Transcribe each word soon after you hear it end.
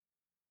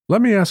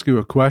Let me ask you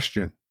a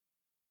question.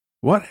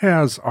 What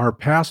has our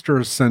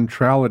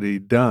pastor-centrality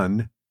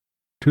done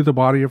to the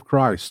body of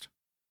Christ?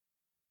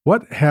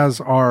 What has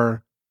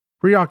our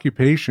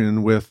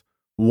preoccupation with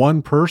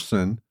one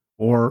person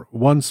or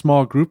one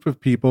small group of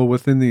people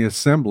within the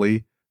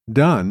assembly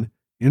done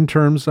in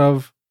terms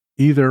of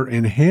either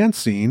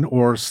enhancing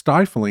or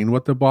stifling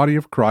what the body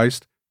of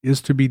Christ is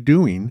to be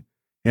doing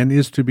and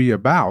is to be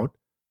about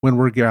when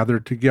we're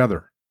gathered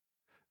together?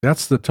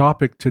 That's the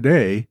topic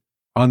today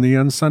on the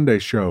Unsunday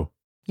Show.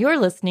 You're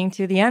listening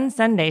to the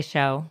Unsunday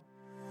Show.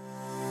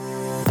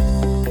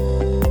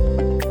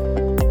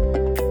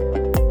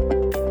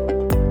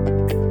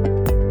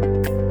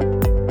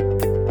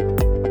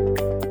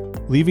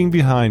 Leaving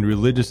behind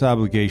religious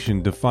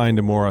obligation to find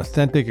a more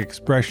authentic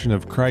expression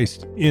of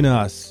Christ in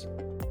us.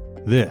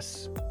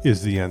 This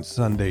is the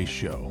Unsunday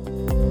Show.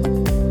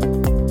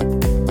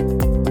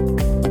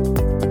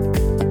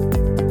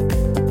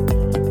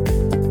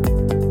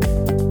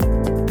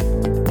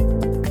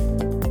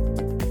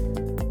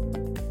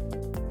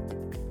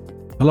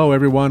 Hello,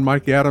 everyone.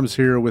 Mike Adams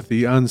here with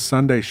the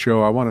Unsunday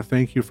Show. I want to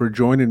thank you for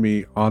joining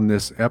me on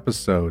this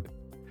episode.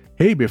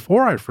 Hey,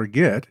 before I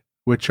forget,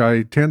 which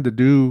I tend to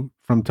do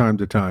from time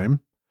to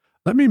time,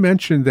 let me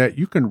mention that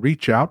you can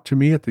reach out to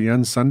me at the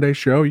Unsunday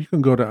Show. You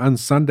can go to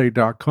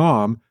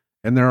unsunday.com,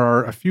 and there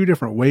are a few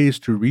different ways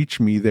to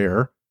reach me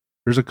there.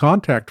 There's a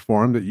contact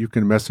form that you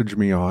can message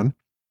me on.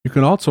 You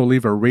can also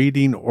leave a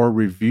rating or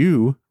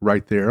review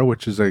right there,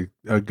 which is a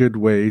good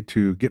way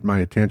to get my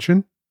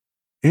attention.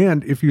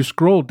 And if you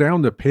scroll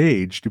down the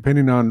page,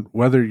 depending on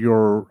whether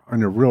you're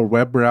on a real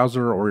web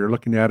browser or you're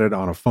looking at it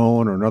on a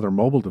phone or another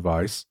mobile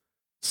device,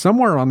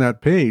 somewhere on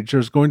that page,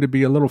 there's going to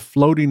be a little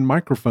floating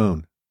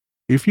microphone.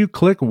 If you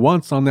click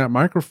once on that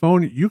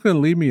microphone, you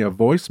can leave me a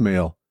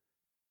voicemail.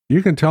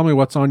 You can tell me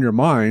what's on your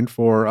mind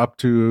for up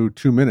to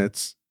 2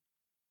 minutes.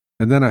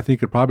 And then I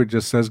think it probably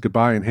just says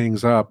goodbye and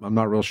hangs up. I'm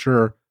not real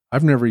sure.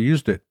 I've never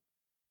used it.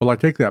 Well, I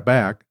take that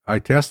back. I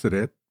tested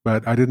it,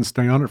 but I didn't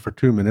stay on it for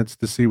 2 minutes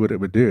to see what it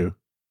would do.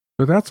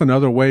 So that's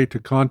another way to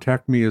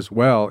contact me as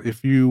well.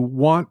 If you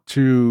want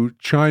to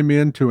chime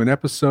into an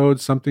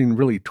episode, something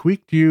really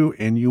tweaked you,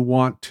 and you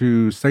want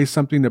to say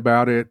something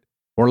about it,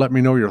 or let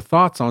me know your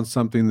thoughts on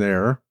something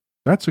there,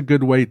 that's a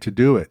good way to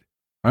do it.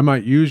 I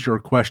might use your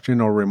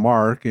question or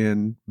remark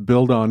and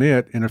build on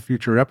it in a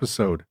future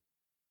episode.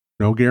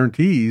 No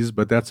guarantees,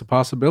 but that's a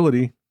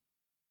possibility.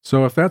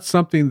 So if that's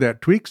something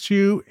that tweaks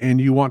you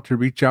and you want to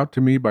reach out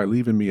to me by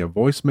leaving me a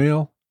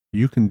voicemail,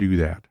 you can do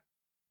that.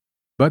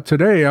 But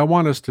today, I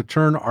want us to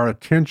turn our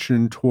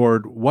attention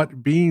toward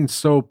what being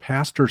so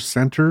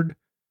pastor-centered,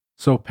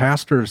 so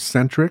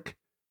pastor-centric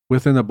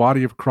within the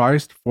body of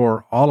Christ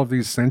for all of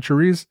these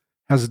centuries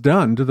has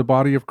done to the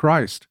body of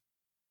Christ.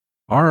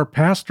 Our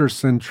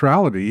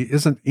pastor-centrality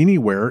isn't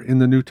anywhere in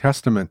the New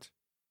Testament.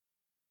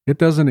 It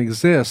doesn't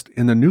exist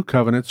in the New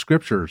Covenant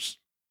scriptures.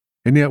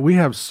 And yet we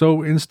have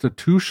so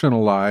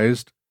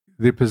institutionalized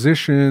the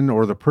position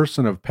or the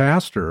person of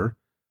pastor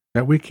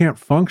that we can't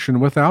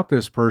function without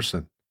this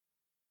person.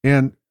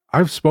 And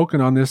I've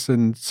spoken on this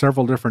in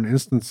several different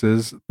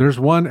instances. There's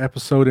one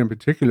episode in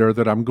particular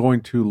that I'm going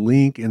to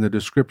link in the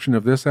description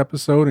of this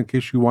episode in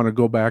case you want to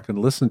go back and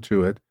listen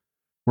to it,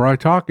 where I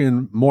talk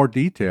in more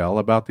detail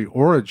about the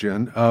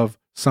origin of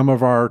some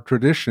of our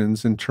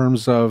traditions in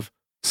terms of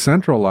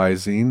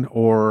centralizing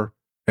or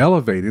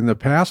elevating the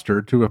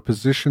pastor to a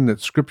position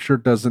that Scripture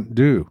doesn't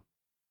do.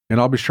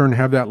 And I'll be sure and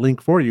have that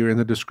link for you in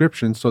the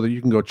description so that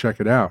you can go check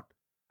it out.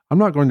 I'm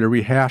not going to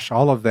rehash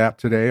all of that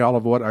today, all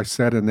of what I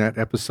said in that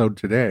episode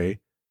today,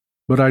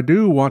 but I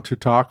do want to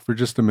talk for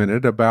just a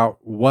minute about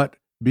what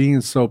being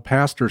so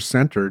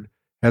pastor-centered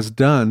has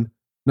done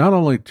not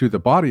only to the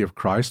body of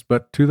Christ,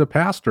 but to the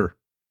pastor.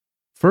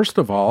 First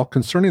of all,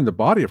 concerning the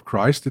body of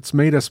Christ, it's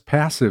made us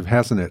passive,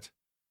 hasn't it?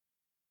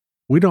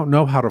 We don't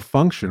know how to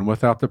function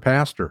without the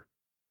pastor.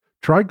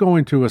 Try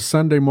going to a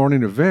Sunday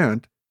morning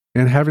event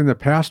and having the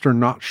pastor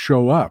not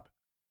show up.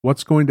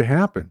 What's going to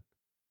happen?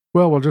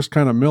 Well, we'll just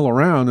kind of mill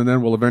around and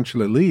then we'll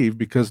eventually leave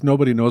because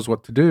nobody knows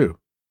what to do.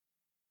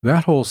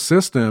 That whole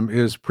system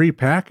is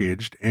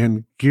prepackaged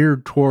and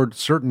geared toward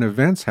certain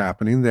events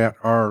happening that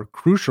are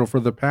crucial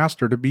for the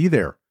pastor to be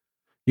there.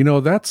 You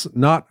know, that's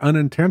not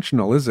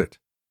unintentional, is it?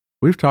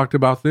 We've talked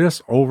about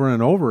this over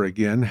and over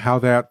again, how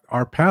that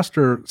our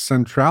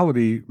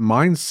pastor-centrality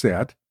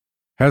mindset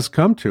has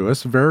come to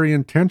us very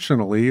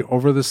intentionally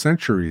over the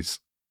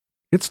centuries.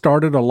 It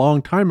started a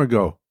long time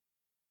ago,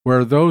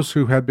 where those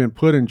who had been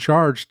put in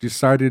charge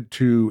decided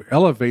to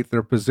elevate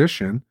their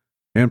position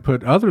and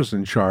put others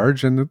in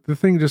charge, and the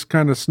thing just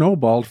kind of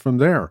snowballed from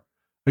there.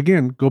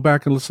 Again, go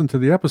back and listen to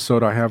the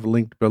episode I have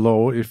linked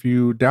below if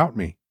you doubt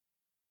me.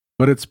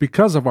 But it's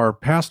because of our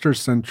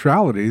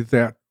pastor-centrality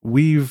that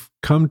we've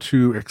come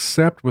to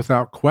accept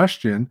without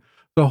question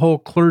the whole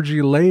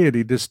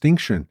clergy-laity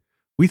distinction.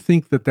 We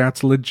think that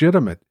that's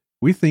legitimate.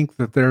 We think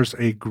that there's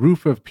a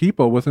group of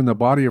people within the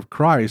body of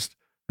Christ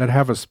that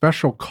have a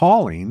special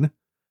calling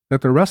that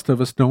the rest of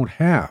us don't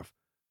have,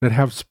 that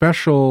have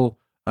special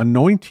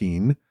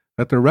anointing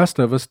that the rest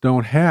of us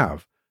don't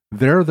have,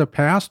 They're the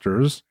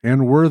pastors,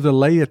 and we're the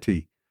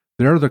laity.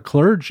 They're the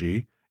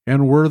clergy,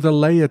 and we're the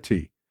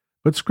laity.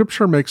 But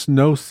Scripture makes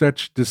no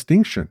such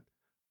distinction.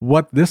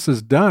 What this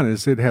has done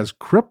is it has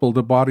crippled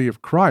the body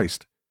of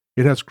Christ.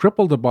 It has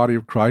crippled the body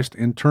of Christ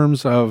in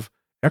terms of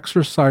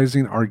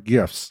exercising our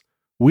gifts.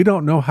 We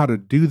don't know how to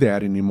do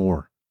that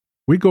anymore.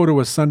 We go to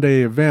a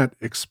Sunday event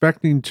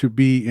expecting to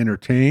be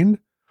entertained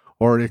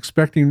or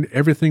expecting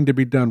everything to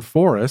be done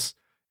for us,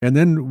 and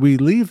then we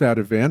leave that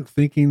event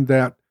thinking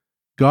that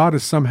God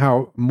is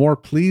somehow more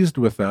pleased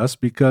with us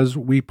because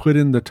we put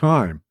in the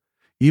time,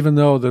 even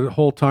though the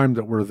whole time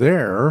that we're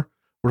there,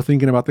 we're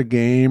thinking about the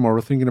game, or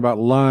we're thinking about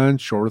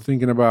lunch, or we're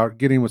thinking about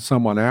getting with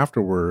someone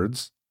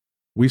afterwards.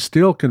 We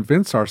still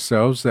convince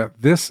ourselves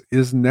that this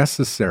is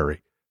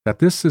necessary, that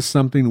this is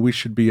something we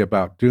should be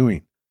about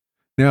doing.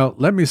 Now,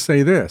 let me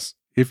say this.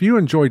 If you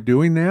enjoy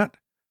doing that,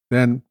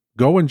 then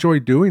go enjoy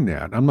doing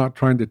that. I'm not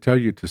trying to tell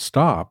you to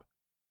stop.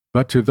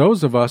 But to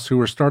those of us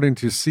who are starting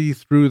to see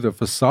through the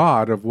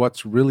facade of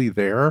what's really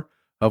there,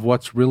 of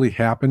what's really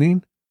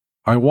happening,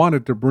 I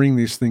wanted to bring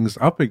these things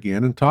up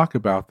again and talk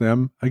about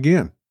them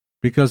again.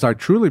 Because I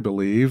truly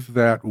believe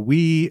that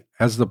we,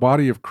 as the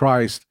body of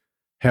Christ,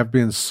 have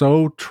been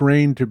so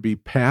trained to be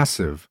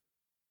passive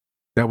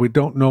that we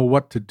don't know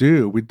what to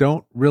do. We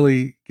don't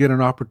really get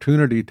an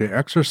opportunity to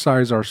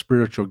exercise our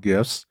spiritual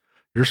gifts.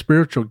 Your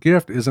spiritual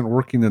gift isn't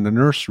working in the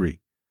nursery.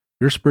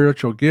 Your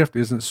spiritual gift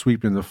isn't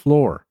sweeping the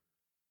floor.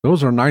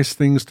 Those are nice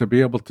things to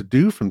be able to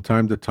do from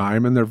time to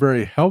time, and they're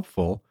very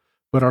helpful,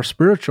 but our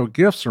spiritual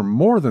gifts are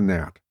more than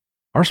that.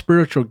 Our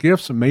spiritual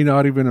gifts may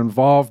not even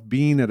involve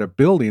being at a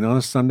building on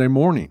a Sunday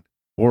morning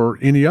or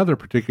any other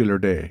particular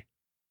day.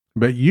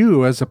 But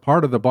you, as a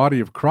part of the body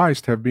of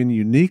Christ, have been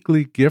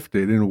uniquely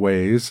gifted in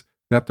ways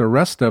that the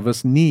rest of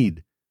us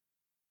need.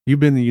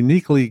 You've been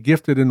uniquely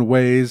gifted in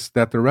ways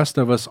that the rest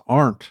of us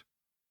aren't.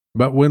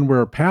 But when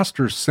we're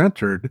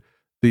pastor-centered,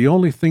 the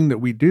only thing that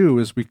we do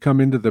is we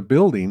come into the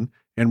building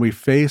and we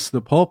face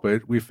the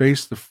pulpit, we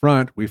face the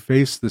front, we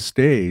face the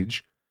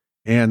stage,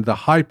 and the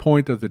high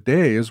point of the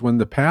day is when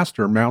the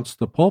pastor mounts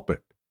the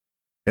pulpit.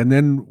 And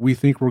then we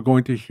think we're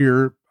going to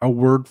hear a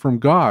word from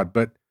God,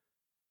 but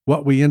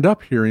what we end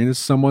up hearing is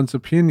someone's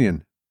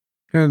opinion.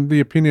 And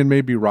the opinion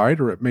may be right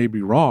or it may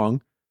be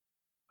wrong.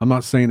 I'm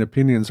not saying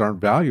opinions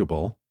aren't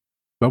valuable,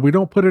 but we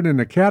don't put it in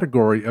a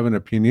category of an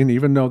opinion,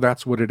 even though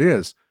that's what it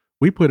is.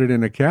 We put it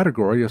in a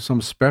category of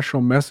some special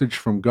message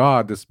from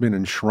God that's been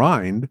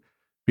enshrined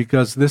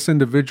because this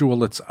individual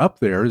that's up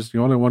there is the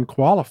only one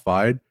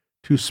qualified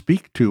to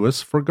speak to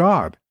us for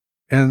God.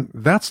 And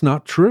that's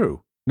not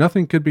true.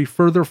 Nothing could be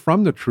further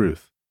from the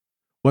truth.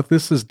 What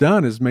this has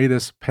done is made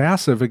us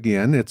passive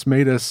again. It's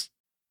made us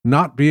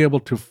not be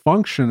able to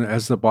function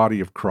as the body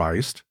of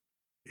Christ.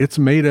 It's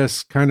made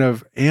us kind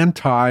of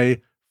anti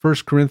 1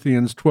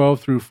 Corinthians 12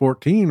 through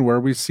 14, where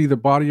we see the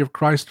body of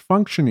Christ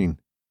functioning,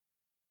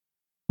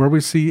 where we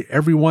see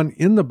everyone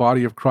in the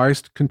body of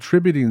Christ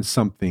contributing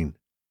something.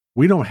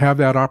 We don't have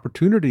that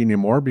opportunity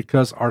anymore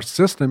because our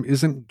system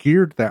isn't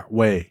geared that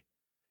way.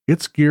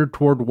 It's geared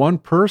toward one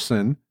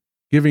person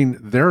giving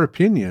their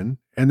opinion,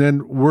 and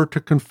then we're to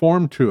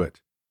conform to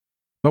it.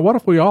 But what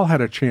if we all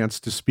had a chance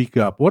to speak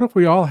up? What if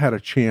we all had a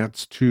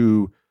chance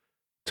to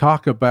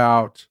talk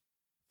about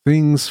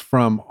things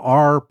from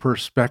our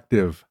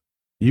perspective?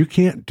 You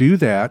can't do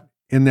that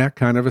in that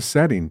kind of a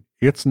setting.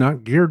 It's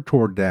not geared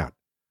toward that.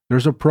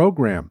 There's a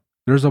program.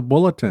 There's a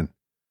bulletin.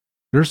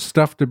 There's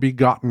stuff to be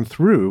gotten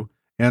through,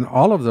 and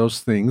all of those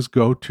things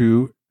go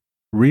to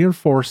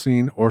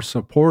reinforcing or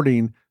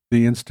supporting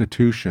the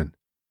institution.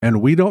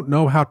 And we don't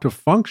know how to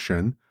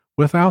function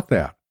without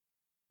that.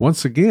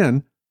 Once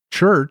again,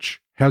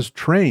 church has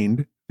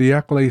trained the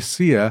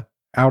ecclesia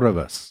out of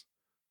us.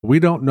 We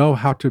don't know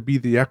how to be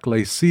the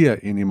ecclesia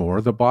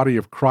anymore, the body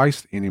of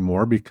Christ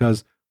anymore,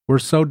 because we're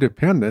so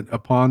dependent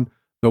upon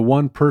the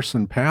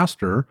one-person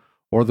pastor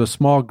or the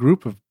small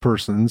group of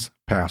persons,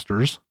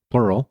 pastors,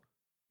 plural,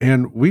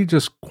 and we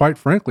just, quite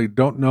frankly,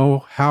 don't know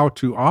how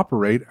to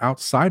operate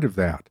outside of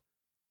that.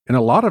 In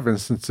a lot of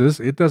instances,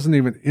 it doesn't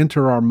even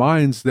enter our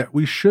minds that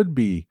we should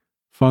be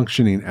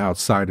functioning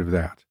outside of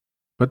that.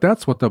 But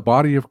that's what the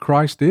body of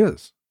Christ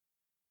is.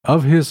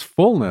 Of his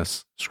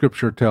fullness,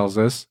 Scripture tells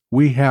us,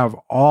 we have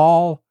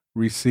all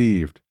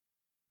received.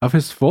 Of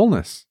his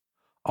fullness,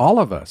 all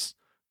of us.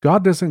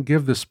 God doesn't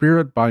give the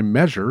Spirit by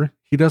measure.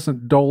 He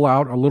doesn't dole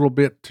out a little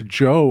bit to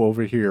Joe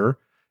over here,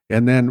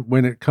 and then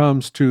when it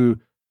comes to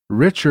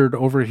Richard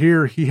over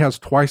here, he has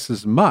twice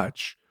as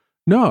much.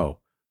 No,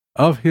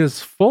 of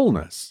his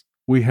fullness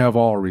we have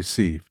all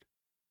received.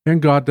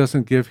 And God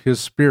doesn't give his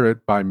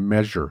Spirit by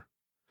measure.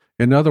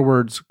 In other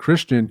words,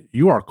 Christian,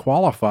 you are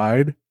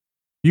qualified.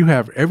 You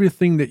have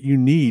everything that you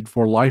need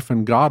for life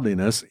and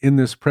godliness in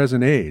this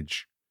present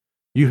age.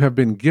 You have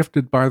been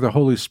gifted by the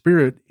Holy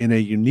Spirit in a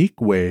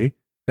unique way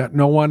that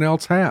no one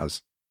else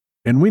has.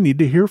 And we need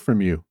to hear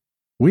from you.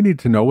 We need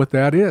to know what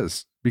that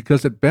is,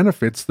 because it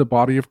benefits the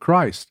body of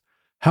Christ.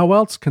 How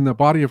else can the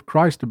body of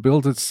Christ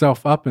build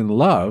itself up in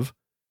love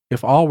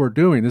if all we're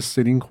doing is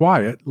sitting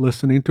quiet,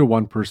 listening to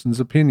one person's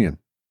opinion?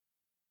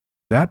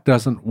 That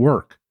doesn't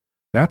work.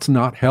 That's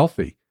not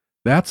healthy.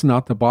 That's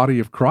not the body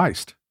of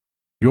Christ.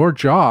 Your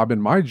job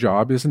and my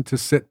job isn't to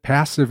sit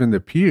passive in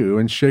the pew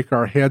and shake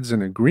our heads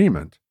in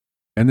agreement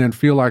and then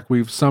feel like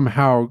we've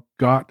somehow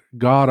got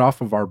God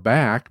off of our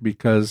back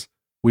because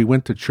we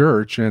went to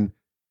church and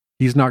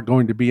He's not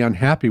going to be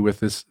unhappy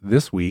with us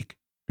this week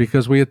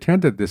because we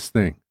attended this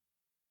thing.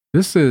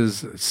 This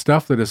is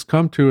stuff that has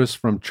come to us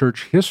from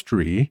church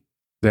history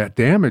that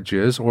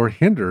damages or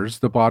hinders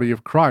the body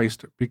of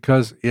Christ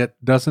because it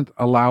doesn't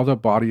allow the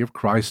body of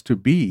Christ to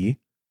be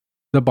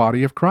the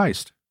body of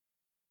Christ.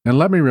 And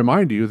let me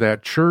remind you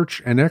that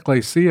church and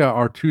ecclesia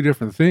are two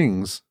different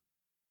things.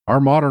 Our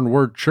modern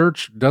word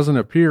church doesn't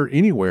appear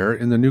anywhere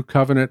in the New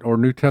Covenant or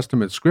New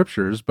Testament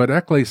scriptures, but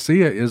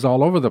ecclesia is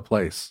all over the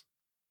place.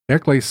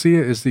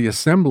 Ecclesia is the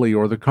assembly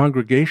or the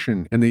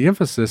congregation, and the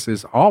emphasis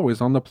is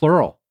always on the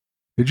plural.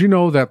 Did you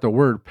know that the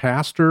word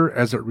pastor,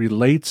 as it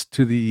relates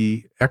to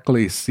the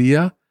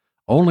ecclesia,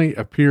 only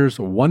appears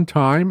one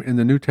time in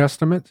the New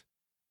Testament?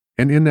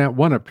 And in that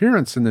one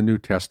appearance in the New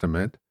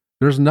Testament,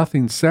 there's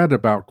nothing said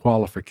about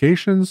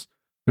qualifications,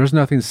 there's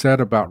nothing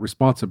said about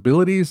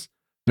responsibilities,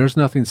 there's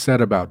nothing said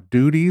about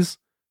duties,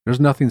 there's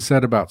nothing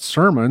said about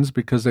sermons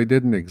because they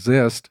didn't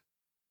exist,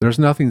 there's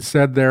nothing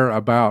said there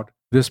about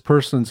this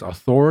person's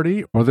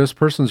authority or this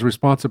person's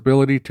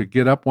responsibility to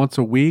get up once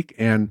a week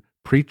and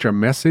preach a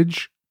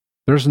message.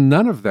 There's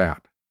none of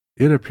that.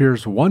 It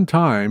appears one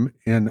time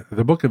in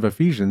the book of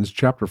Ephesians,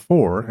 chapter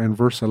 4 and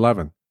verse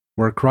 11,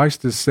 where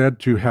Christ is said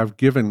to have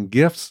given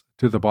gifts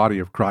to the body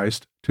of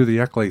Christ, to the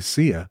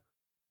ecclesia,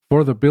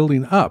 for the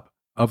building up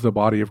of the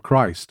body of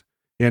Christ.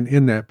 And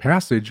in that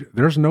passage,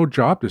 there's no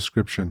job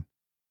description.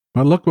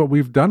 But look what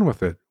we've done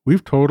with it.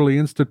 We've totally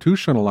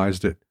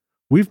institutionalized it.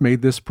 We've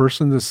made this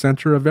person the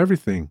center of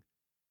everything.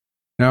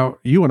 Now,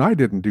 you and I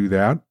didn't do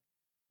that.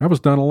 That was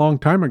done a long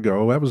time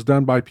ago. That was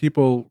done by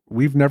people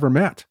we've never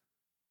met.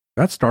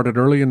 That started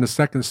early in the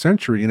 2nd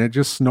century, and it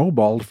just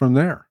snowballed from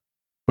there.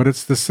 But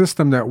it's the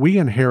system that we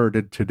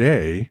inherited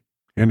today.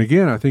 And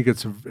again, I think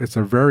it's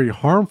a very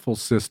harmful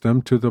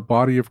system to the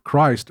body of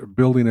Christ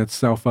building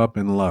itself up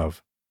in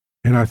love.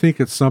 And I think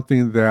it's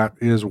something that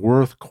is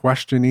worth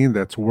questioning,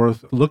 that's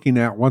worth looking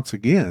at once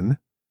again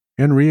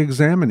and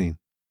re-examining.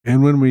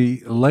 And when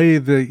we lay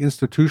the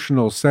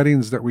institutional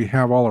settings that we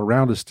have all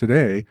around us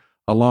today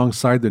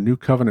alongside the New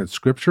Covenant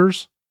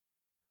scriptures,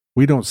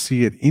 we don't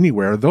see it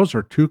anywhere. Those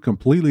are two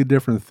completely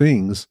different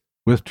things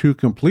with two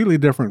completely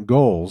different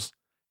goals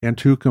and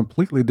two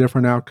completely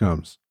different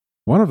outcomes.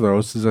 One of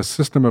those is a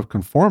system of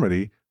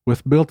conformity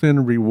with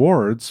built-in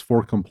rewards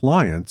for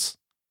compliance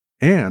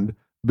and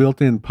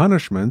built-in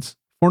punishments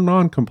for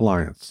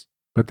non-compliance.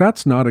 But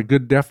that's not a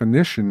good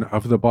definition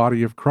of the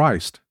body of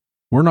Christ.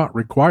 We're not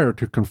required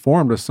to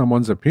conform to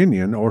someone's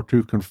opinion or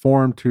to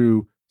conform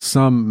to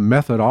some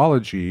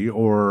methodology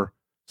or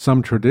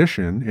some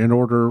tradition in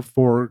order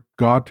for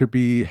God to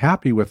be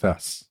happy with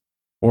us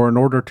or in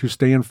order to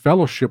stay in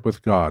fellowship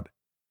with God.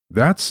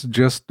 That's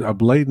just a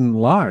blatant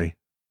lie.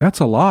 That's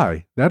a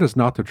lie. That is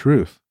not the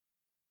truth.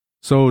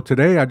 So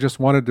today I just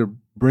wanted to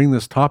bring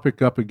this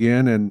topic up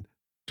again and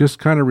just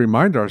kind of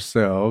remind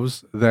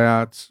ourselves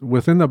that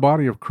within the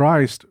body of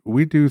Christ,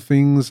 we do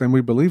things and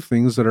we believe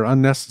things that are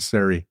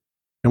unnecessary.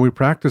 And we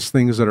practice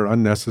things that are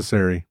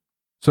unnecessary.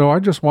 So I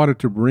just wanted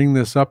to bring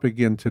this up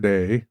again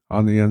today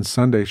on the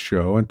Sunday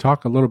show and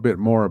talk a little bit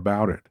more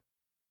about it.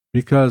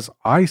 Because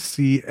I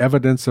see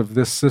evidence of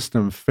this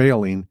system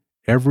failing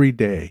every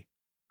day.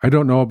 I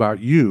don't know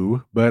about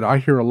you, but I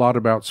hear a lot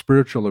about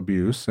spiritual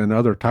abuse and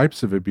other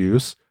types of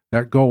abuse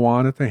that go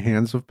on at the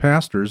hands of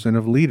pastors and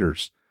of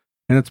leaders.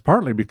 And it's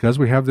partly because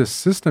we have this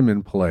system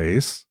in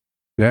place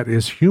that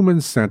is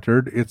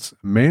human-centered, it's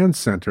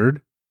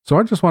man-centered. So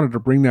I just wanted to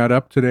bring that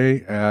up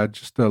today,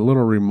 just a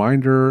little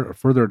reminder, a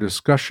further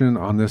discussion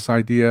on this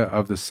idea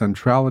of the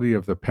centrality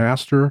of the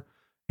pastor.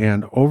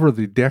 And over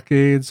the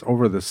decades,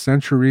 over the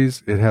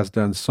centuries, it has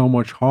done so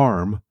much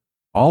harm.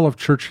 All of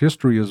church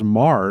history is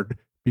marred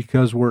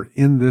because we're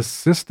in this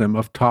system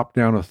of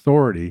top-down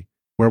authority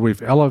where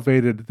we've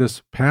elevated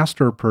this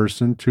pastor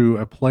person to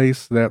a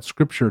place that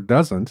Scripture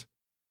doesn't.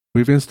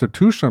 We've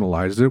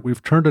institutionalized it.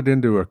 We've turned it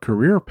into a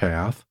career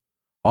path,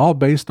 all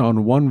based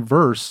on one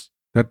verse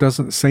that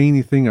doesn't say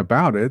anything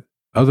about it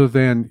other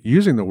than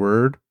using the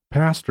word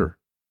pastor.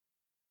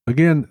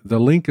 Again,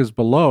 the link is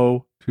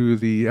below to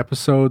the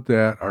episode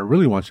that I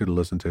really want you to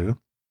listen to.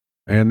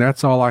 And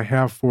that's all I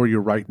have for you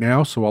right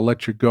now, so I'll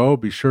let you go.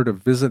 Be sure to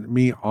visit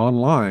me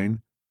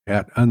online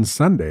at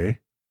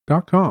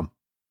unsunday.com.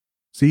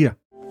 See ya.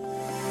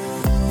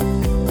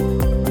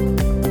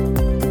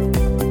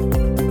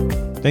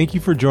 Thank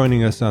you for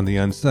joining us on the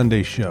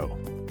Unsunday Show.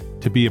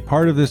 To be a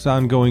part of this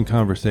ongoing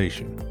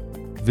conversation,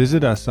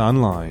 visit us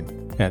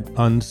online at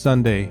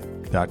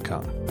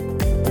unsunday.com.